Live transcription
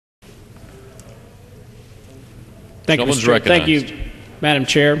Thank you, Mr. Chair. Thank you, Madam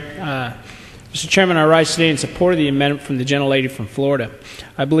Chair. Mr. Chairman, I rise today in support of the amendment from the gentlelady from Florida.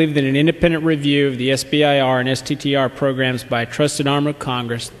 I believe that an independent review of the SBIR and STTR programs by a trusted arm of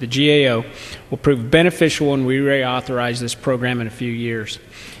Congress, the GAO, will prove beneficial when we reauthorize this program in a few years.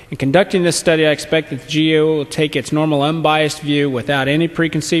 In conducting this study, I expect that the GAO will take its normal unbiased view without any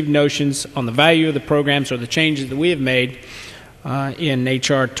preconceived notions on the value of the programs or the changes that we have made in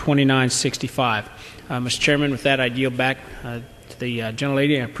H.R. 2965. Mr. Chairman, with that, I yield back to the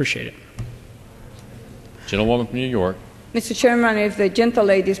gentlelady. I appreciate it. Gentlewoman from New York. Mr. Chairman, if the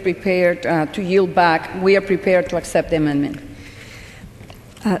gentlelady is prepared to yield back, we are prepared to accept the amendment.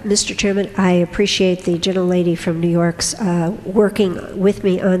 Mr. Chairman, I appreciate the gentlelady from New York's working with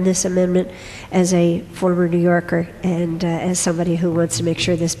me on this amendment as a former New Yorker and as somebody who wants to make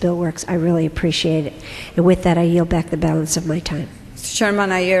sure this bill works. I really appreciate it. And with that, I yield back the balance of my time. Mr.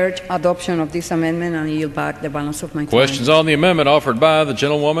 Chairman, I urge adoption of this amendment and yield back the balance of my time. Questions on the amendment offered by the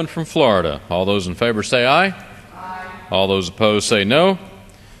gentlewoman from Florida. All those in favor say aye. Aye. All those opposed say no.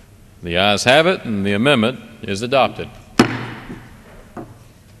 The ayes have it, and the amendment is adopted.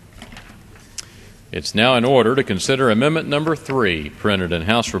 It's now in order to consider Amendment Number 3, printed in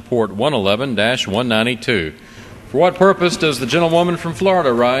House Report 111-192. For what purpose does the gentlewoman from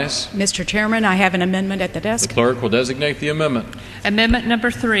Florida rise? Mr. Chairman, I have an amendment at the desk. The clerk will designate the amendment. Amendment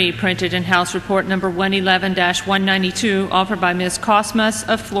Number 3, printed in House Report Number 111-192, offered by Ms. Cosmas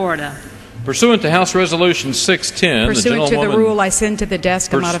of Florida. Pursuant to House Resolution 610, pursuant to the rule I send to the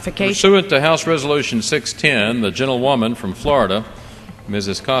desk a modification. Pursuant to House Resolution 610, the gentlewoman from Florida,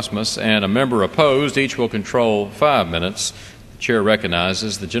 Mrs. Cosmas, and a member opposed, each will control 5 minutes. The chair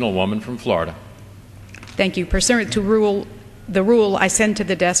recognizes the gentlewoman from Florida. Thank you. Pursuant to the rule, I send to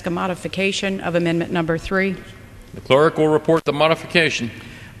the desk a modification of Amendment Number 3. The clerk will report the modification.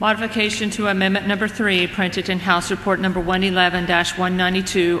 Modification to Amendment Number 3, printed in House Report Number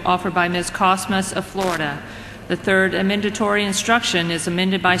 111-192, offered by Ms. Cosmas of Florida. The third amendatory instruction is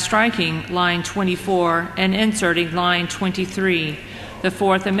amended by striking line 24 and inserting line 23. The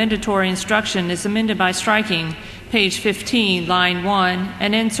fourth amendatory instruction is amended by striking page 15, line 1,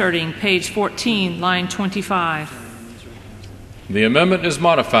 and inserting page 14, line 25. The amendment is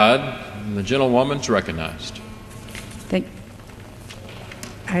modified, and the gentlewoman is recognized.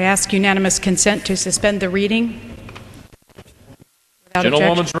 I ask unanimous consent to suspend the reading.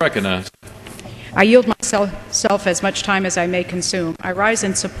 Gentlewoman's recognized. I yield myself as much time as I may consume. I rise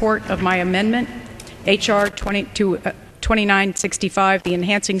in support of my amendment, H.R. 2965, the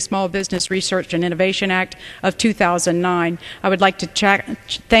Enhancing Small Business Research and Innovation Act of 2009. I would like to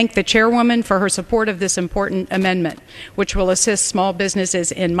thank the chairwoman for her support of this important amendment, which will assist small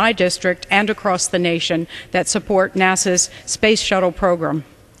businesses in my district and across the nation that support NASA's Space Shuttle program.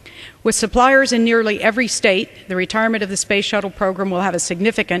 With suppliers in nearly every state, the retirement of the Space Shuttle program will have a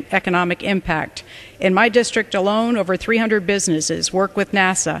significant economic impact. In my district alone, over 300 businesses work with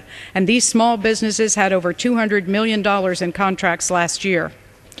NASA, and these small businesses had over $200 million in contracts last year.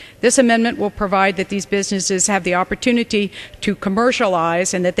 This amendment will provide that these businesses have the opportunity to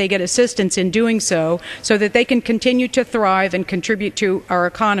commercialize and that they get assistance in doing so that they can continue to thrive and contribute to our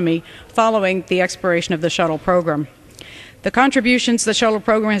economy following the expiration of the shuttle program. The contributions the shuttle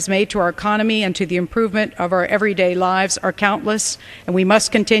program has made to our economy and to the improvement of our everyday lives are countless, and we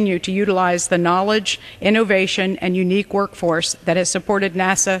must continue to utilize the knowledge, innovation, and unique workforce that has supported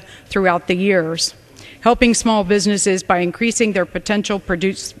NASA throughout the years. Helping small businesses by increasing their potential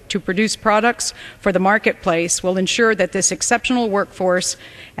to produce products for the marketplace will ensure that this exceptional workforce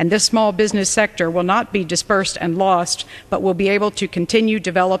and this small business sector will not be dispersed and lost, but will be able to continue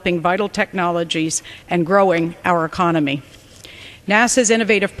developing vital technologies and growing our economy. NASA's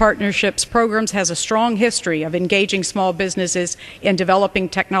Innovative Partnerships programs has a strong history of engaging small businesses in developing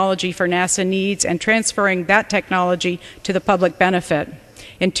technology for NASA needs and transferring that technology to the public benefit.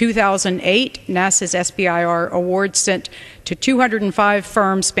 In 2008, NASA's SBIR awards sent to 205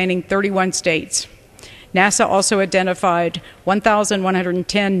 firms spanning 31 states. NASA also identified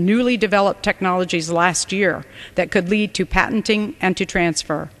 1,110 newly developed technologies last year that could lead to patenting and to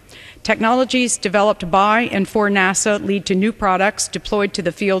transfer. Technologies developed by and for NASA lead to new products deployed to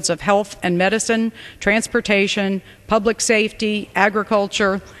the fields of health and medicine, transportation, public safety,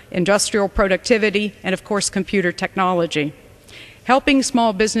 agriculture, industrial productivity, and of course, computer technology. Helping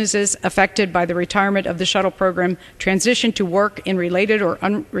small businesses affected by the retirement of the shuttle program transition to work in related or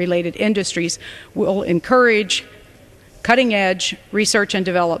unrelated industries will encourage cutting-edge research and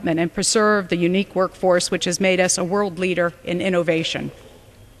development and preserve the unique workforce which has made us a world leader in innovation.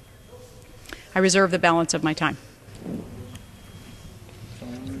 I reserve the balance of my time.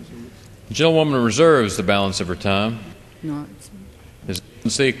 The gentlewoman reserves the balance of her time. No. Does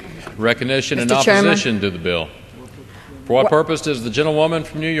seek recognition in Mr. Chairman. opposition to the bill. For what purpose does the gentlewoman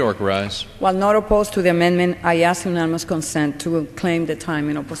from New York rise? While not opposed to the amendment, I ask unanimous consent to claim the time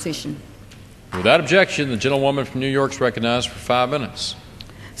in opposition. Without objection, the gentlewoman from New York is recognized for 5 minutes.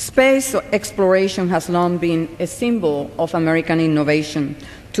 Space exploration has long been a symbol of American innovation.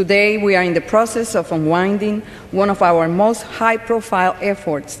 Today, we are in the process of unwinding one of our most high-profile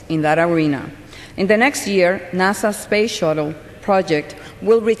efforts in that arena. In the next year, NASA's Space Shuttle project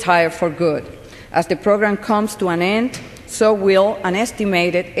will retire for good. As the program comes to an end, so will an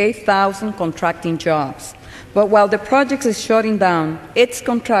estimated 8,000 contracting jobs. But while the project is shutting down, its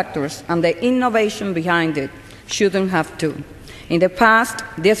contractors and the innovation behind it shouldn't have to. In the past,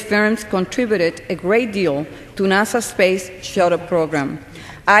 these firms contributed a great deal to NASA's Space Shuttle program.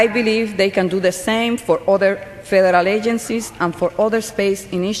 I believe they can do the same for other federal agencies and for other space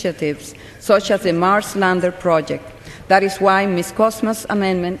initiatives, such as the Mars Lander project. That is why Ms. Cosma's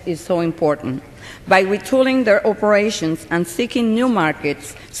amendment is so important. By retooling their operations and seeking new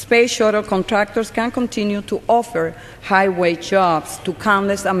markets, space shuttle contractors can continue to offer high-wage jobs to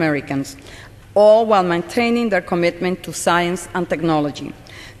countless Americans, all while maintaining their commitment to science and technology.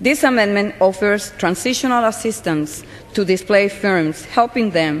 This amendment offers transitional assistance to displaced firms,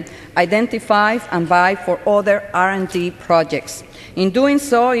 helping them identify and buy for other R&D projects. In doing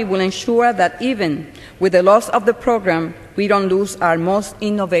so, it will ensure that even with the loss of the program, we don't lose our most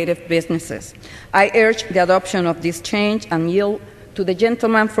innovative businesses. I urge the adoption of this change and yield to the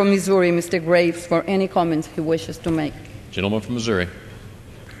gentleman from Missouri, Mr. Graves, for any comments he wishes to make. Gentleman from Missouri.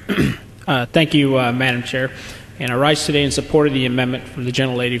 Thank you, Madam Chair. And I rise today in support of the amendment from the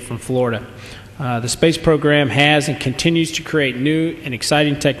gentlelady from Florida. The space program has and continues to create new and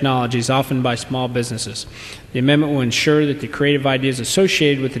exciting technologies, often by small businesses. The amendment will ensure that the creative ideas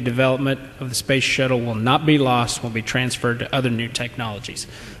associated with the development of the space shuttle will not be lost, will be transferred to other new technologies.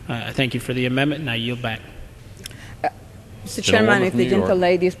 I thank you for the amendment, and I yield back. Mr. Chairman, if the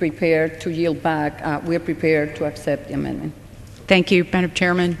gentlelady is prepared to yield back, we are prepared to accept the amendment. Thank you, Madam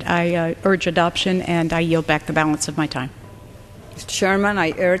Chairman. I urge adoption, and I yield back the balance of my time. Mr. Chairman,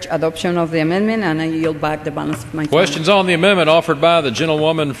 I urge adoption of the amendment, and I yield back the balance of my time. Questions on the amendment offered by the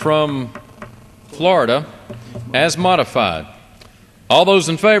gentlewoman from Florida as modified. All those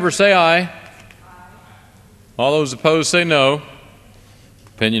in favor say aye. All those opposed say no.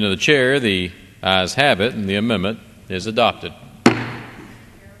 Opinion of the chair, the ayes have it, and the amendment is adopted.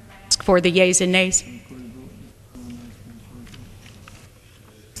 Ask for the yeas and nays.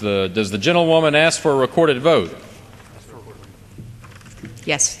 Does the gentlewoman ask for a recorded vote?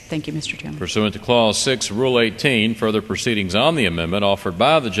 Yes, thank you, Mr. Chairman. Pursuant to Clause 6, Rule 18, further proceedings on the amendment offered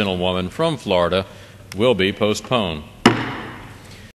by the gentlewoman from Florida will be postponed.